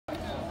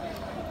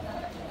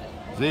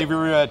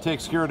Xavier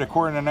takes care of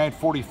Decorah tonight,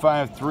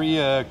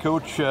 45-3.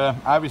 Coach,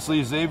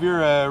 obviously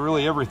Xavier,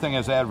 really everything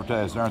is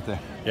advertised, aren't they?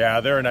 Yeah,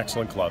 they're an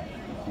excellent club.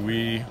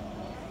 We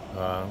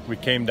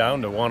came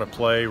down to want to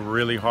play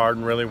really hard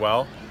and really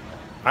well.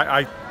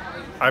 I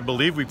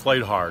believe we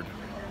played hard.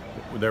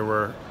 There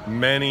were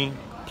many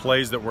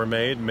plays that were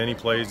made,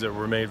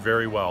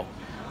 very well.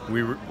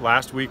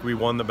 Last week we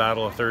won the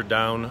battle of third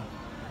down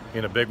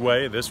in a big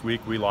way. This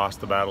week we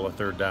lost the battle of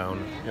third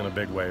down in a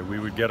big way. We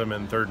would get them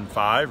in 3rd and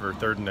 5 or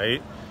 3rd and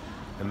 8,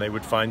 and they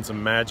would find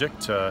some magic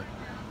to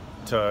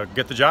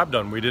get the job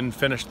done. We didn't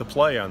finish the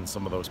play on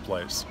some of those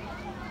plays.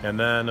 And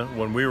then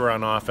when we were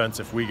on offense,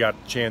 if we got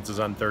chances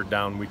on 3rd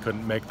down, we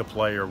couldn't make the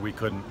play, or we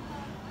couldn't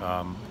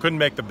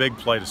make the big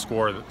play to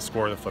score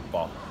the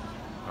football.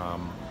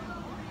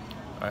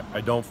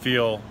 I don't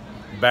feel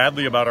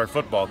badly about our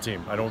football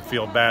team. I don't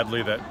feel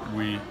badly that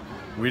we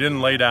didn't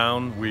lay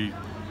down. We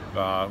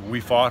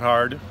fought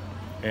hard,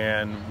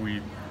 and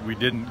we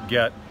didn't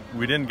get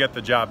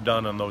the job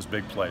done on those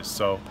big plays.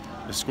 So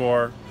the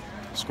score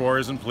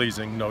isn't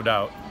pleasing, no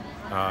doubt.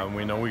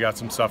 We know we got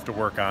some stuff to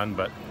work on,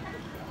 but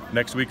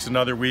next week's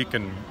another week,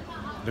 and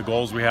the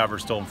goals we have are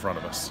still in front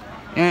of us.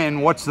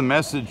 And what's the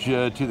message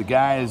to the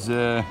guys,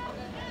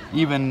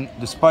 even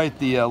despite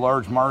the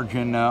large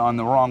margin on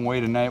the wrong way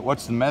tonight?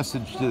 What's the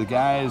message to the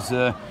guys?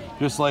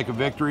 Just like a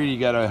victory, you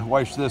got to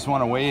wash this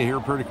one away here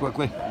pretty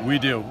quickly? We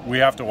do. We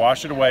have to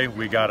wash it away.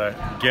 We got to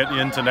get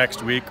into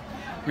next week.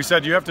 We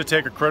said you have to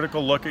take a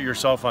critical look at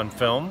yourself on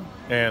film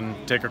and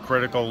take a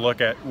critical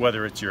look at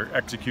whether it's your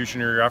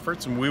execution or your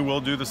efforts, and we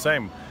will do the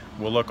same.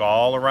 We'll look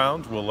all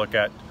around. We'll look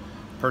at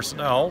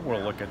personnel.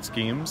 We'll look at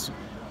schemes.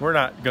 We're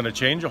not going to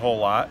change a whole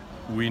lot.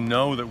 We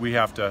know that we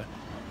have to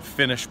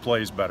finish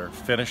plays better,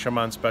 finish them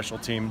on special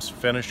teams,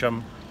 finish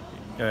them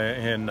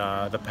in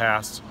the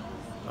pass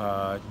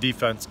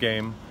defense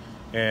game,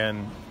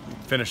 and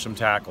finish some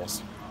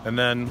tackles. And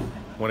then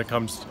when it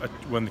comes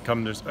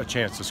a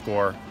chance to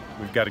score,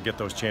 we've got to get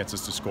those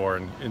chances to score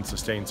and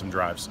sustain some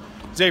drives.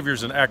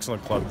 Xavier's an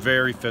excellent club,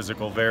 very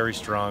physical, very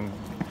strong.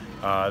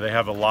 They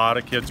have a lot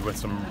of kids with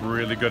some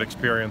really good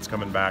experience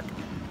coming back,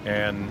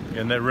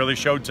 and that really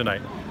showed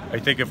tonight. I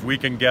think if we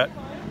can get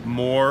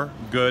more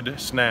good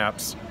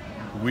snaps,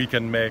 we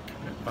can make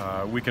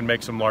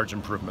some large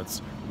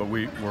improvements. But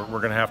we're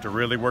going to have to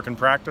really work in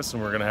practice,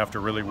 and we're going to have to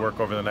really work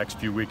over the next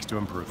few weeks to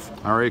improve.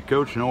 All right,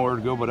 Coach, nowhere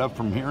to go but up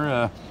from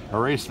here.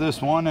 Erase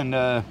this one,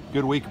 and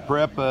good week of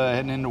prep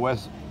heading into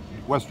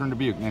Western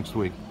Dubuque next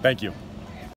week. Thank you.